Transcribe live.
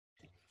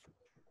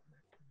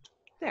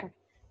There.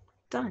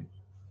 Done.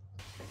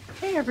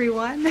 Hey,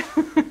 everyone.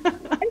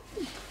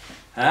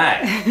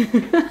 Hi.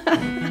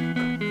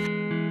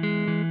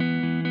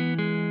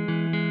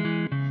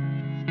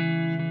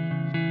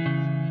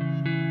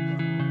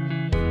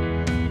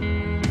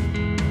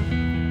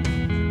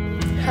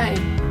 Hi,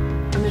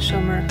 I'm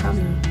Michelle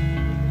Murakami.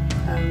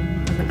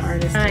 I'm an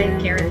artist.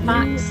 I'm Karen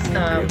Fox.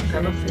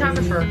 I'm a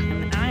photographer.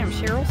 And I am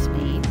Cheryl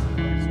Speed,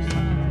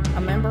 a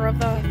member of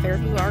the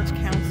Fairview Arts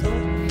Council.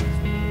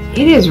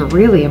 It is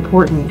really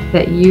important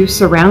that you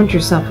surround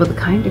yourself with the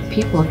kind of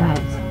people that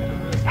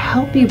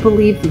help you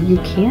believe that you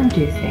can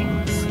do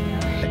things.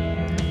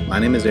 My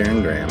name is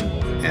Aaron Graham,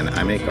 and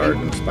I make art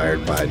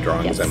inspired by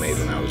drawings I made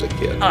when I was a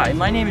kid. Hi,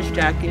 my name is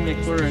Jackie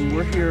Nickler, and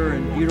we're here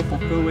in beautiful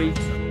Cooley.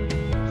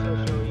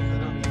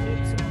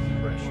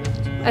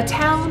 A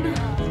town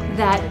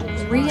that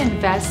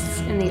reinvests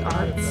in the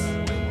arts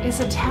is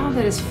a town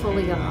that is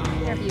fully alive.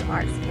 Fairview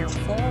Arts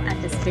Council at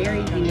this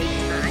very unique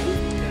time.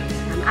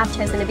 I've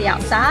chosen to be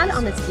outside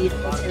on this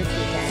beautiful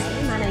Tennessee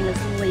day. My name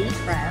is Lee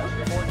Crow,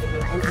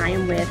 and I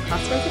am with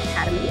Crossroads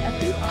Academy of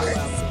the Arts.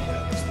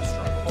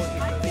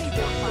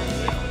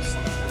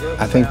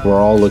 I think we're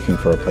all looking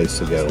for a place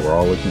to go. We're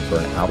all looking for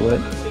an outlet.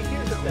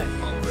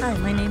 Hi,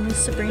 my name is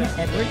Sabrina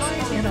Edwards,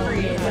 and I'm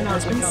with my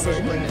husband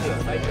Sid.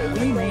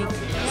 We make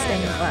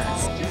stained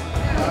glass.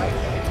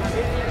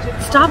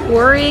 Stop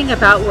worrying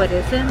about what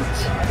isn't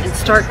and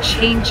start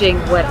changing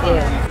what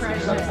is.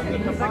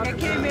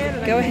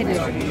 Go ahead and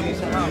introduce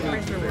yourself.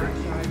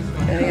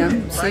 Okay,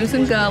 I'm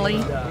Susan Gully,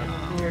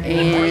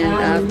 and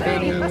I've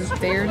been in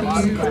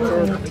Fairview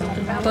for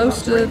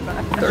close to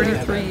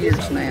 33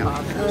 years now.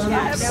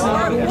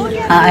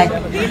 Hi.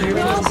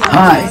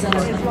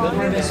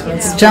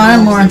 It's John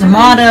and Lauren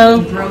D'Amato.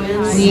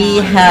 We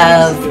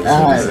have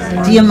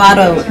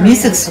D'Amato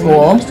Music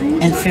School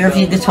and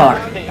Fairview Guitar.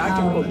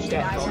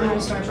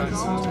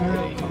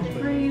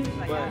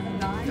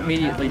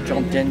 Immediately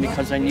jumped in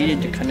because I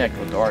needed to connect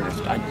with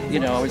artists. I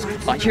was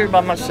here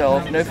by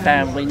myself, no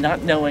family,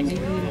 not knowing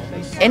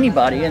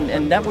anybody,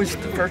 and that was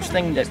the first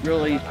thing that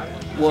really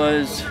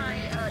was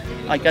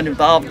I got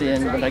involved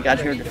in when I got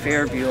here to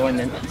Fairview, and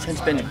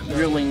it's been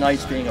really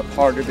nice being a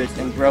part of it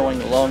and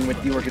growing along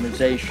with the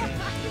organization.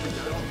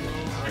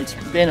 It's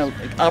been an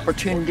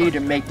opportunity to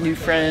make new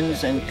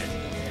friends and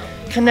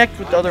connect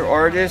with other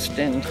artists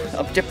and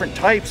of different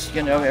types,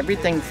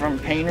 everything from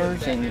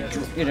painters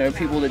and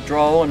people that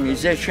draw and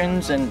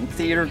musicians and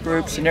theater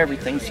groups and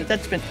everything. So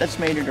that's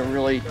made it a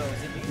really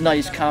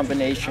nice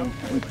combination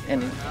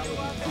and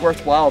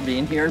worthwhile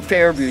being here in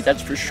Fairview,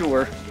 that's for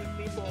sure.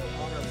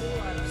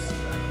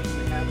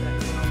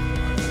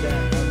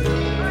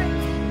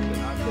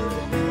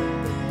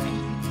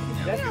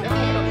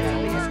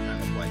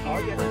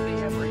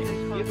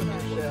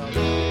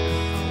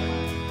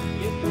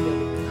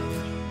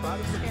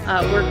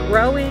 We're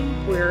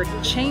growing, we're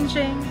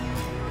changing,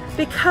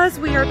 because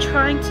we are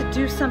trying to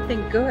do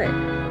something good.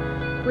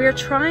 We are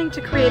trying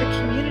to create a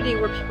community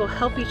where people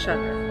help each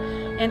other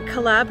and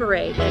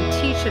collaborate and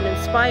teach and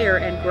inspire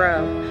and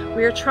grow.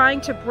 We are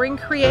trying to bring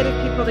creative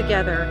people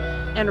together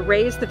and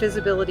raise the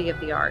visibility of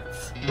the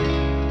arts.